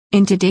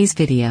In today's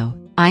video,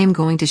 I am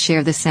going to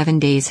share the 7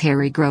 days hair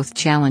regrowth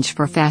challenge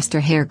for faster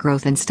hair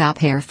growth and stop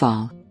hair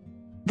fall.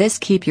 This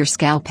keep your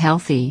scalp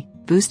healthy,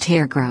 boost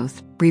hair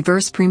growth,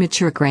 reverse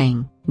premature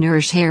graying,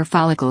 nourish hair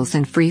follicles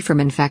and free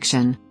from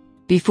infection.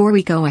 Before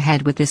we go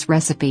ahead with this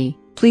recipe,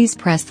 please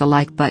press the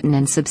like button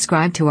and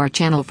subscribe to our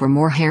channel for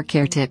more hair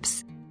care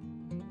tips.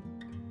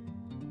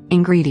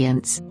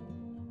 Ingredients: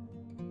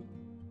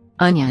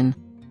 Onion.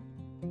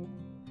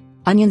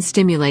 Onion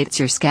stimulates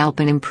your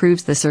scalp and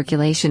improves the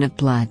circulation of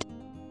blood.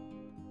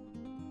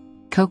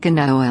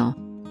 Coconut oil.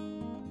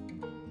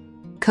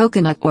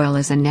 Coconut oil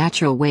is a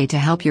natural way to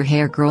help your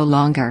hair grow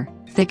longer,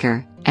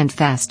 thicker, and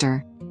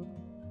faster.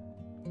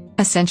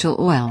 Essential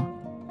oil.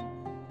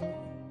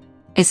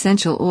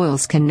 Essential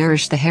oils can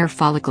nourish the hair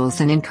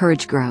follicles and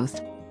encourage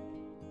growth.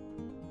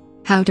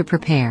 How to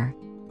prepare.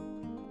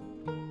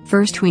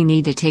 First, we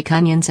need to take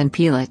onions and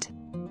peel it.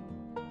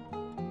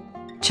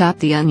 Chop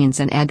the onions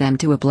and add them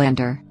to a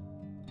blender.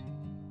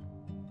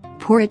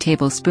 Pour a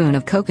tablespoon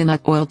of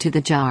coconut oil to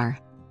the jar.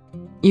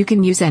 You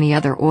can use any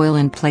other oil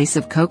in place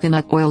of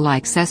coconut oil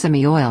like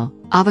sesame oil,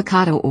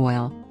 avocado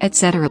oil,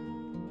 etc.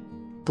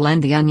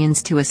 Blend the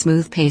onions to a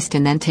smooth paste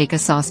and then take a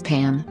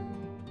saucepan.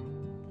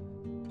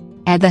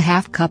 Add the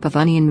half cup of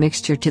onion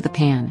mixture to the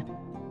pan.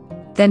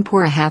 Then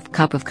pour a half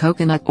cup of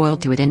coconut oil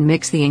to it and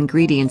mix the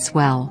ingredients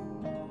well.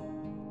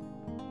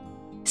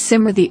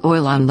 Simmer the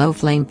oil on low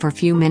flame for a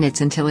few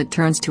minutes until it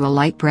turns to a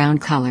light brown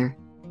color.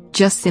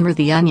 Just simmer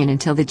the onion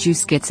until the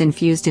juice gets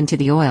infused into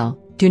the oil.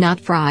 Do not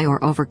fry or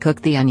overcook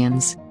the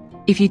onions.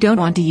 If you don't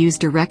want to use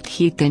direct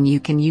heat, then you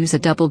can use a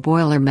double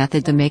boiler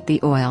method to make the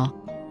oil.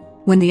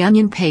 When the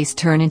onion paste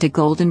turn into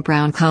golden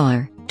brown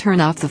color,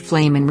 turn off the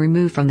flame and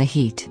remove from the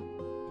heat.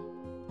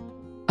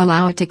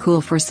 Allow it to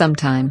cool for some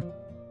time.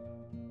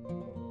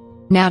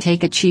 Now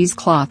take a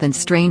cheesecloth and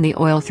strain the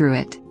oil through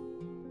it.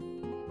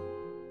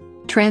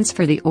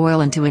 Transfer the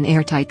oil into an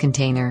airtight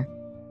container.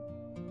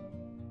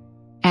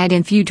 Add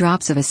in few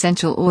drops of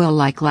essential oil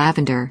like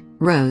lavender,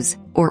 rose,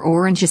 or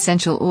orange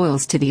essential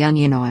oils to the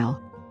onion oil.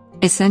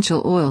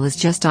 Essential oil is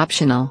just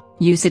optional,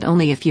 use it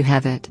only if you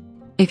have it.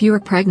 If you are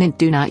pregnant,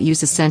 do not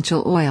use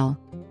essential oil.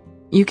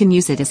 You can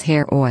use it as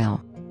hair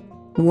oil.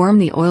 Warm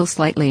the oil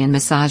slightly and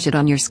massage it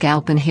on your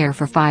scalp and hair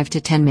for 5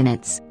 to 10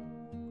 minutes.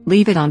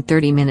 Leave it on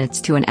 30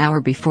 minutes to an hour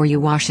before you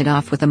wash it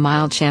off with a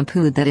mild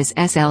shampoo that is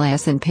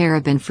SLS and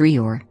paraben free,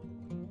 or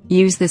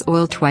use this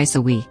oil twice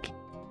a week.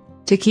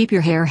 To keep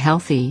your hair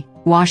healthy,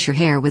 wash your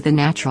hair with a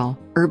natural,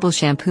 herbal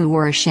shampoo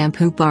or a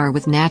shampoo bar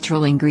with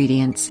natural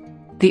ingredients.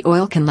 The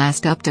oil can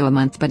last up to a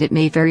month, but it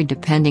may vary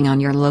depending on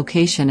your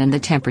location and the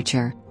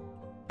temperature.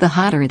 The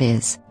hotter it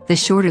is, the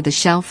shorter the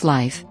shelf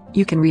life.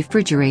 You can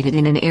refrigerate it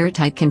in an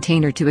airtight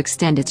container to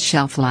extend its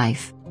shelf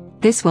life.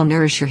 This will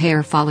nourish your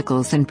hair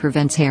follicles and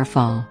prevents hair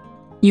fall.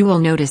 You will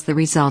notice the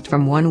result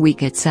from 1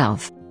 week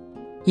itself.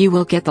 You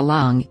will get the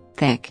long,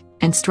 thick,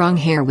 and strong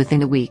hair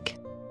within a week.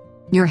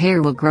 Your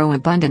hair will grow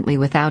abundantly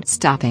without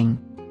stopping.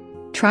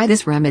 Try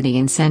this remedy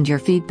and send your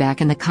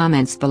feedback in the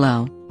comments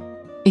below.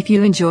 If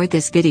you enjoyed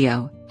this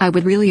video, I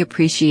would really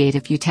appreciate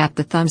if you tap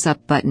the thumbs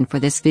up button for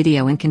this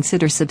video and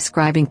consider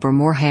subscribing for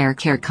more hair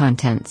care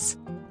contents.